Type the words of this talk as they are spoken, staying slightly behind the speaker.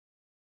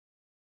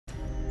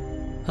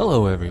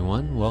Hello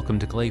everyone, welcome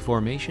to Clay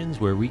Formations,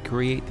 where we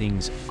create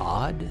things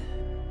odd,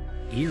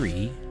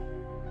 eerie,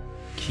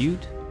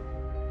 cute,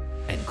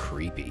 and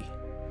creepy,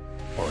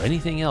 or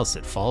anything else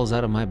that falls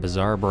out of my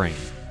bizarre brain.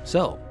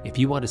 So, if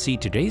you want to see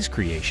today's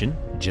creation,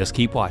 just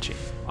keep watching.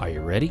 Are you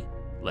ready?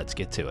 Let's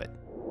get to it.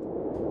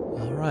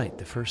 Alright,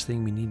 the first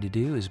thing we need to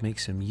do is make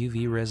some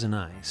UV resin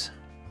eyes.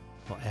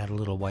 We'll add a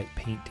little white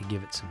paint to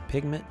give it some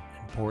pigment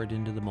and pour it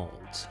into the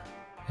molds.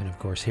 And of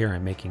course here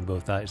I'm making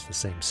both eyes the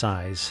same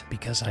size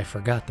because I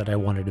forgot that I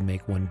wanted to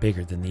make one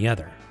bigger than the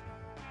other.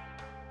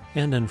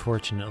 And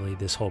unfortunately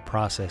this whole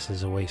process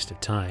is a waste of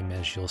time,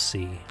 as you'll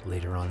see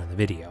later on in the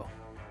video.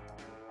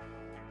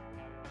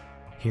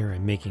 Here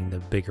I'm making the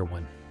bigger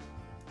one.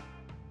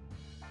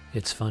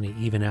 It's funny,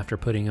 even after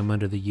putting them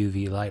under the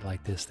UV light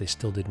like this, they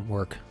still didn't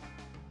work.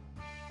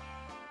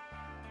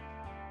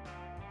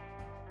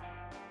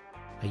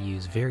 I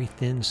use very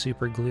thin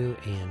super glue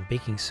and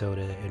baking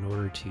soda in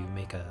order to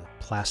make a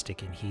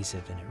plastic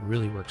adhesive, and it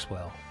really works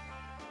well.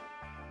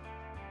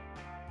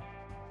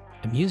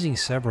 I'm using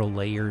several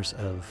layers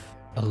of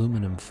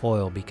aluminum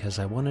foil because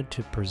I wanted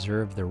to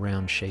preserve the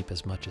round shape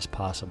as much as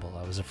possible.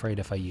 I was afraid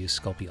if I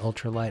used Sculpey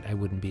Ultralight I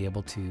wouldn't be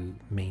able to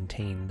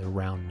maintain the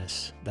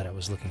roundness that I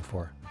was looking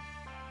for.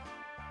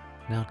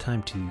 Now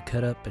time to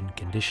cut up and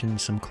condition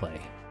some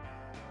clay.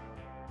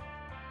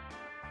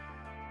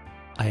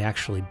 I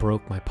actually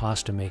broke my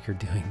pasta maker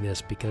doing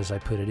this because I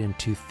put it in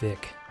too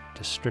thick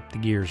to strip the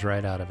gears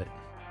right out of it.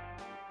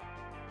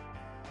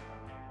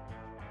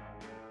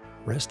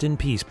 Rest in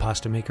peace,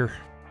 pasta maker.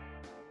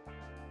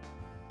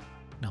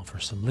 Now for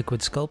some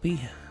liquid Sculpey,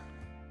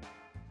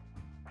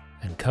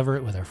 and cover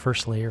it with our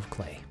first layer of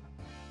clay.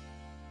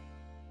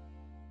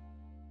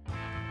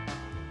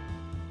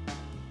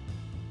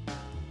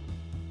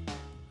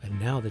 And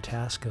now the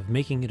task of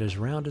making it as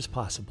round as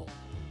possible.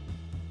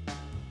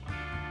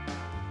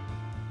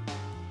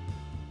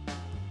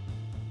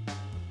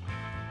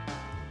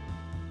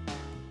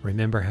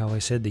 Remember how I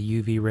said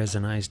the UV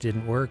resin eyes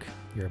didn't work?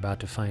 You're about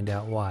to find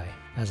out why.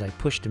 As I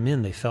pushed them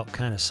in, they felt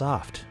kind of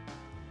soft.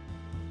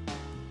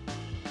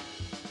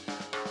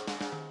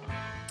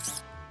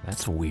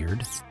 That's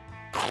weird.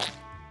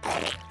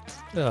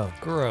 Oh,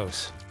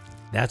 gross.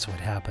 That's what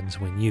happens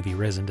when UV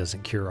resin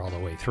doesn't cure all the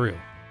way through.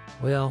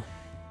 Well,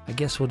 I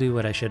guess we'll do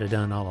what I should have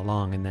done all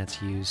along, and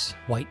that's use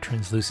white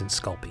translucent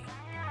Sculpey.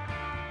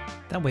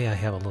 That way I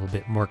have a little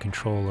bit more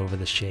control over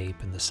the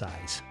shape and the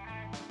size.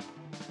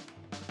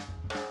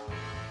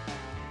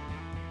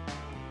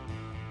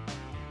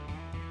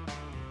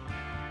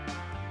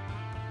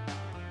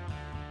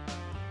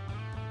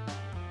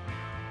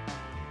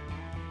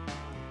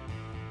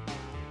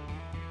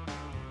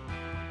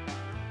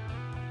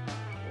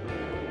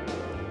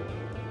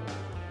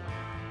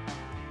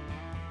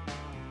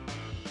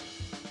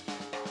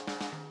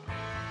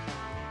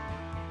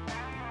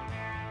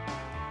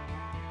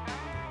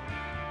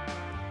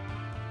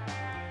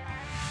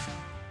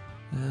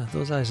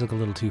 Those eyes look a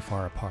little too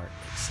far apart.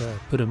 Let's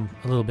put them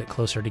a little bit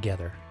closer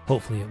together.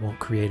 Hopefully it won't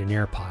create an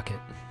air pocket.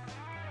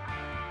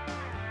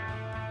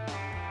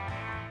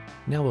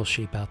 Now we'll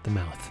shape out the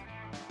mouth.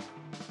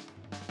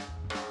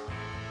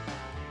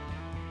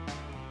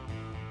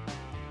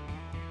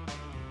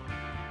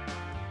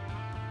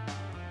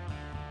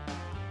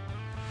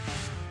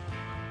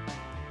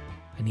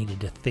 I needed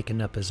to thicken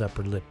up his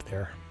upper lip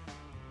there.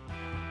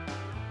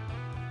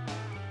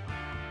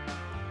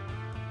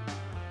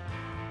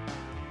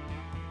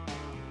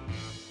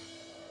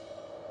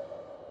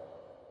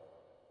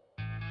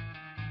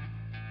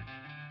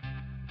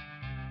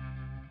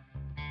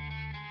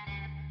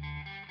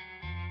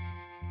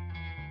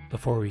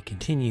 Before we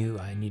continue,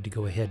 I need to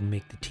go ahead and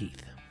make the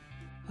teeth.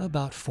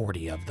 About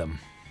 40 of them.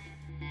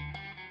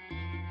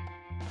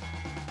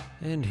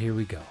 And here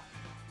we go.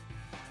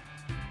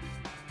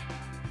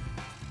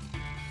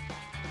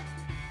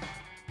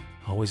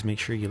 Always make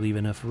sure you leave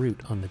enough root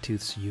on the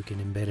tooth so you can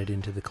embed it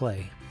into the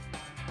clay.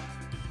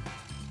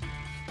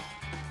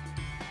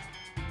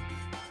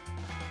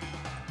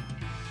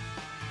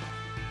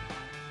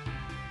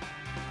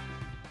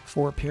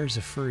 Four pairs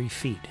of furry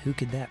feet. Who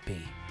could that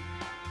be?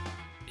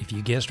 If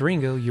you guessed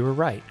Ringo, you were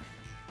right.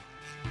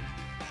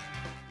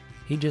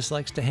 He just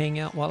likes to hang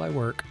out while I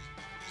work.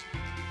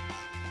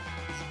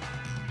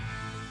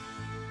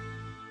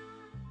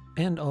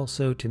 And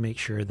also to make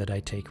sure that I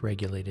take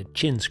regulated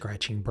chin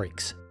scratching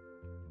breaks.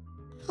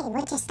 Hey,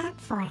 what'd you stop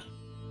for?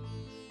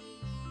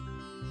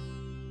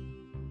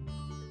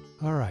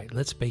 Alright,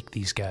 let's bake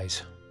these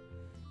guys.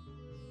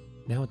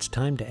 Now it's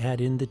time to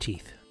add in the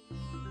teeth.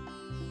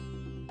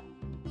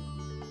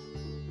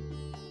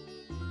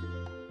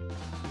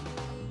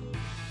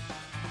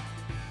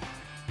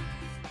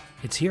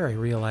 It's here I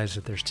realize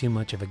that there's too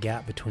much of a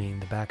gap between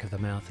the back of the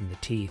mouth and the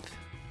teeth.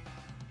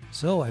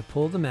 So I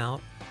pull them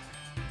out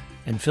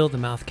and fill the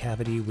mouth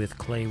cavity with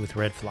clay with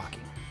red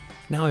flocking.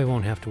 Now I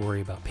won't have to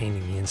worry about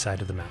painting the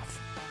inside of the mouth.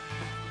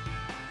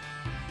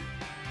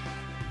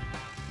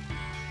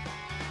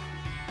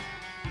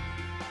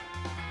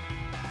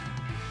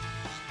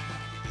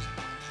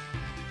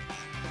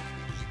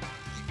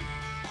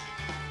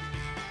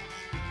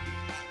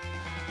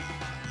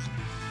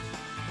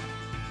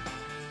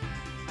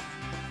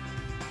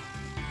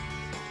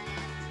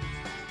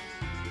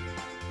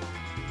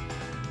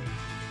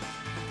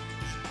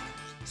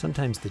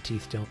 Sometimes the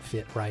teeth don't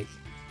fit right,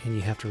 and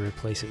you have to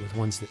replace it with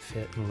ones that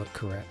fit and look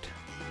correct.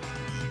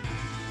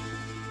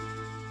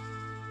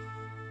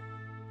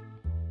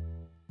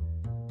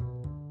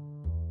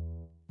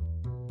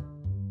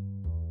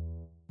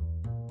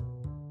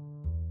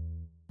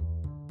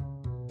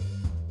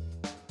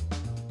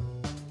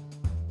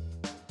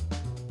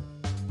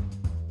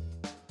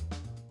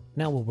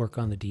 Now we'll work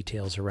on the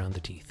details around the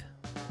teeth.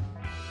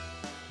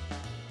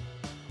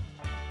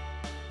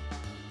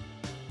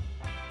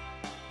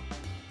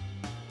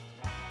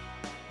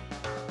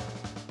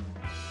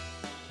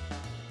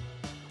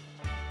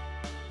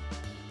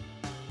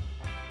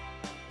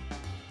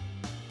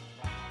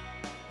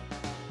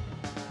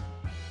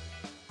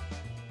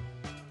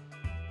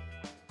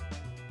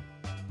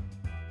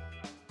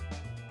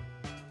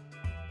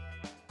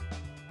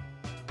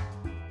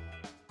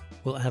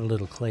 We'll add a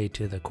little clay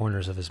to the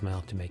corners of his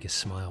mouth to make his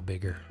smile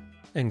bigger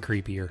and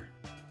creepier.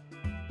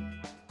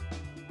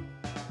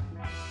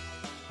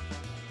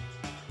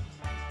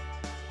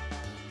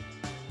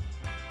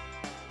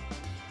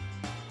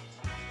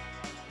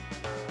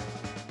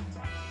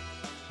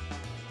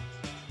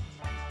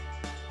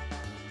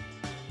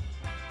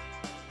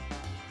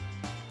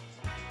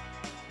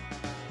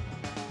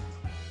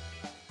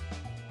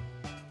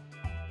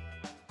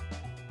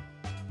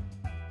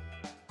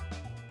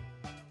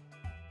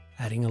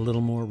 Adding a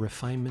little more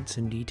refinements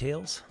and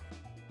details.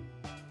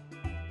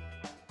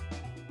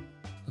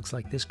 Looks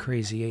like this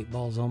crazy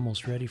 8-ball's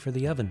almost ready for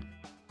the oven.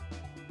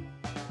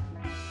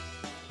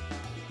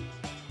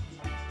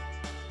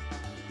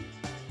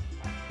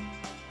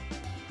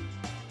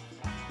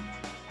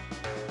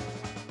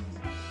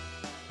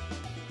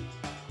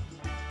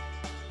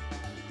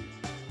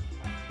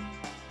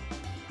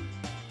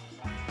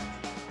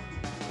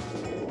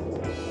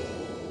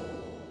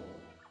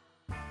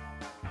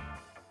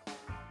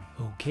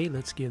 Okay,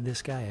 let's give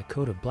this guy a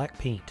coat of black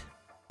paint.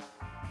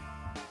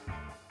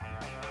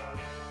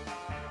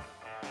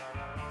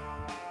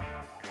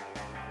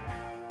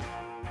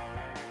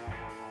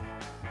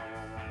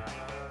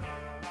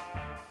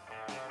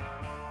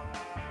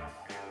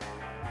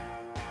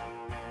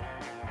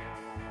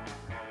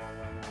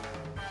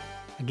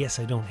 I guess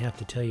I don't have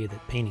to tell you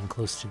that painting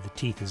close to the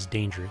teeth is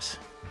dangerous.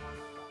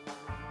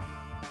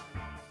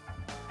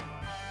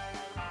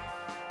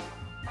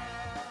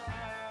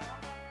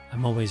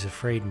 I'm always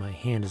afraid my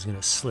hand is going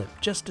to slip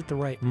just at the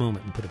right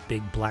moment and put a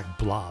big black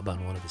blob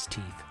on one of his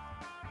teeth.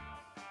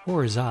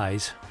 Or his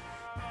eyes.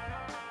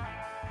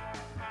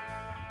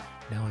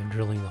 Now I'm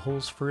drilling the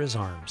holes for his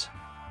arms.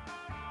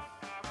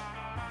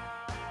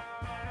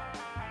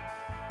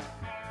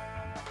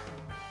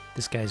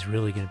 This guy's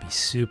really going to be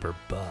super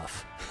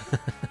buff.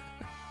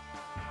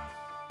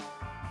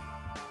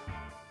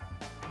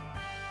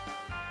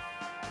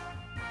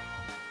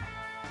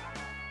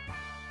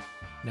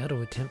 Now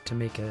to attempt to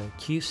make a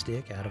cue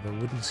stick out of a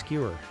wooden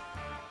skewer.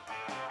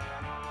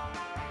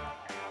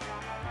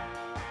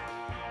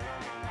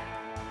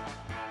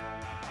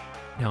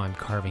 Now I'm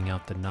carving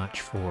out the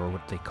notch for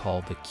what they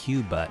call the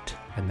cue butt.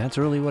 And that's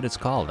really what it's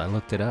called. I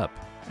looked it up.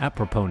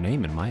 Apropos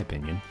name in my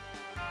opinion.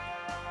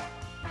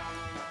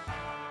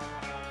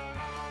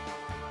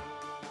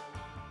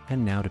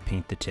 And now to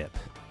paint the tip.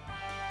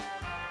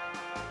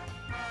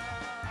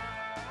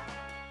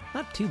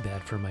 Not too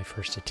bad for my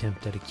first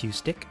attempt at a cue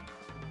stick.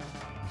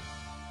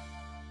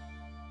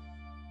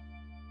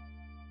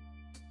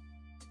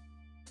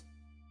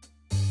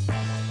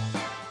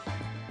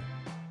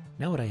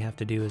 Now what I have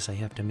to do is I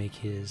have to make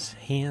his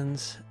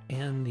hands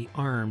and the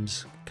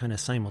arms kind of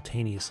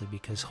simultaneously,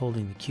 because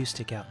holding the cue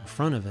stick out in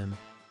front of him,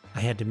 I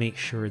had to make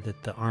sure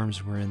that the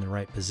arms were in the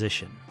right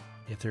position.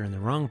 If they're in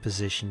the wrong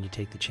position, you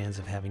take the chance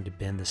of having to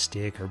bend the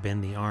stick or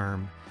bend the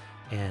arm,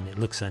 and it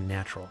looks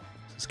unnatural.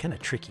 So it's kind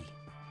of tricky.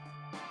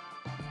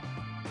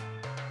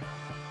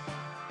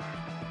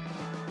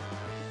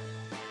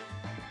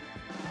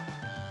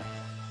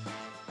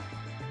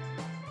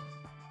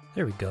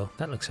 There we go,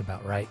 that looks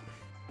about right.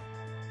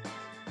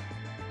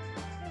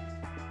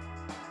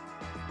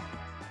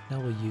 Now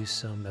we'll use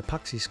some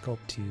Epoxy Sculpt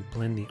to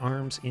blend the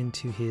arms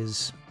into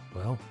his,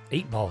 well,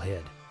 8-ball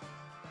head.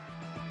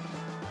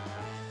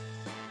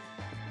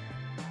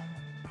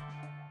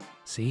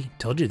 See,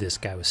 told you this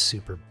guy was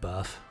super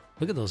buff.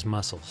 Look at those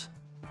muscles.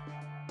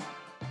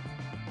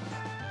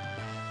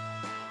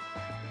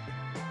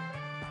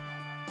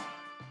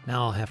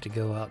 Now I'll have to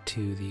go out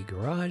to the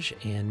garage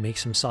and make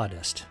some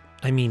sawdust.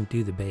 I mean,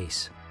 do the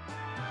base.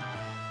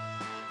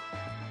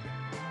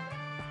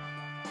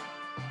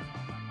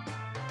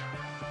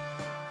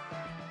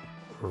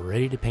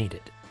 Ready to paint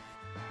it.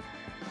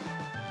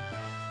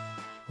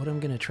 What I'm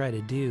going to try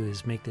to do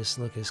is make this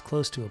look as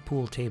close to a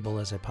pool table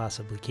as I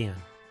possibly can.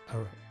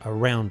 A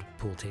round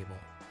pool table.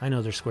 I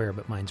know they're square,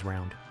 but mine's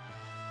round.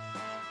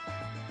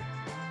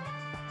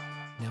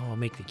 Now I'll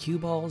make the cue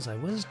balls. I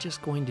was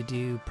just going to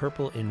do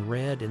purple and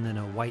red and then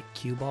a white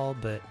cue ball,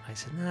 but I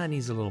said, nah, it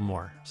needs a little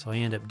more. So I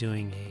end up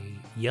doing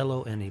a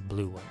yellow and a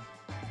blue one.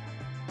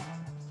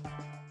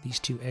 These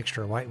two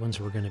extra white ones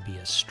were going to be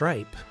a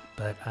stripe,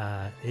 but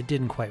it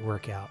didn't quite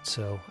work out,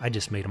 so I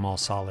just made them all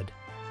solid.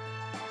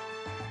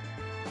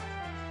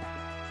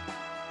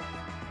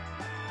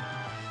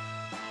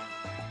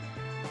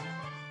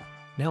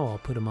 Now I'll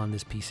put them on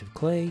this piece of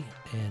clay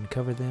and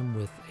cover them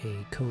with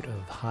a coat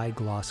of high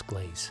gloss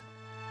glaze.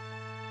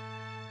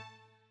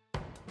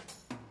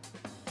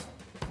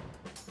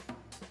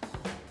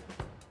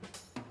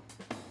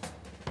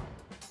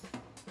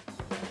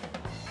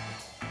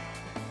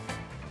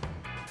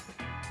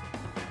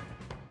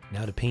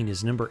 Now to paint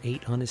his number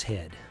 8 on his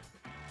head.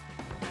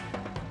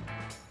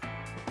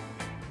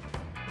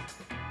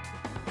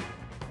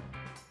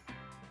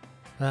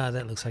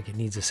 That looks like it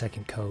needs a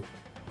second coat.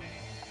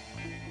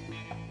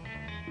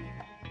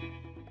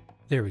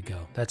 There we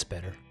go, that's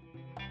better.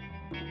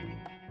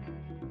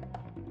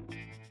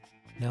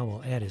 Now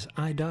we'll add his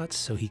eye dots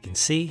so he can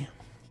see.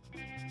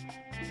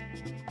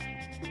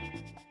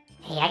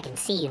 Hey, I can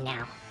see you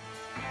now.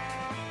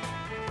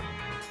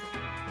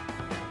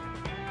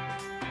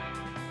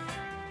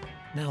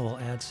 Now we'll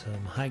add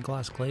some high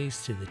gloss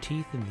glaze to the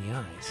teeth and the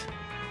eyes.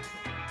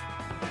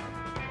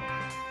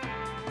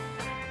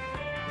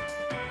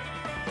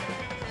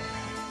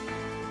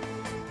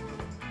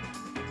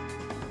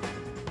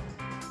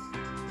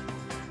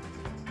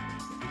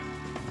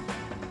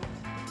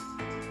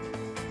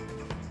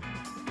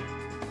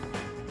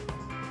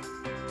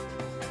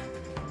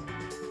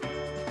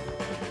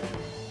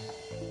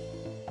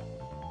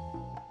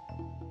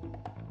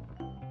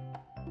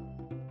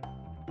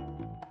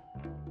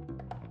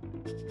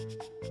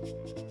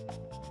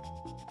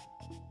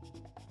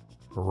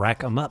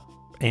 Rack 'em up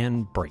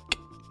and break.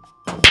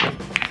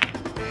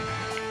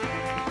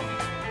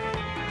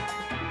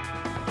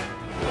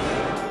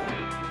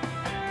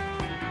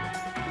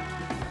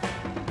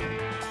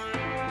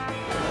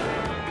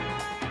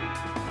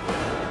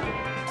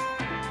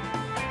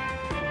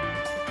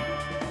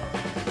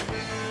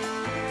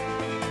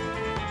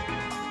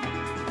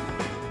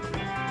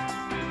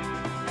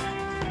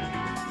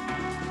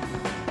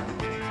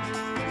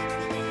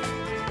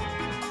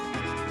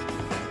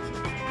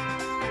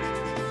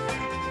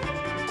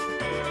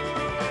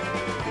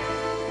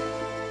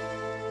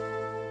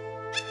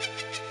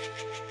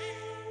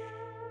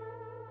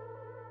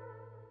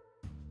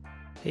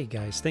 Hey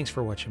guys, thanks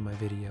for watching my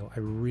video. I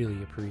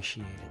really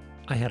appreciate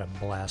it. I had a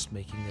blast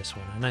making this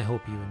one, and I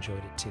hope you enjoyed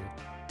it too.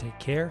 Take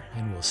care,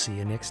 and we'll see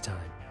you next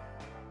time.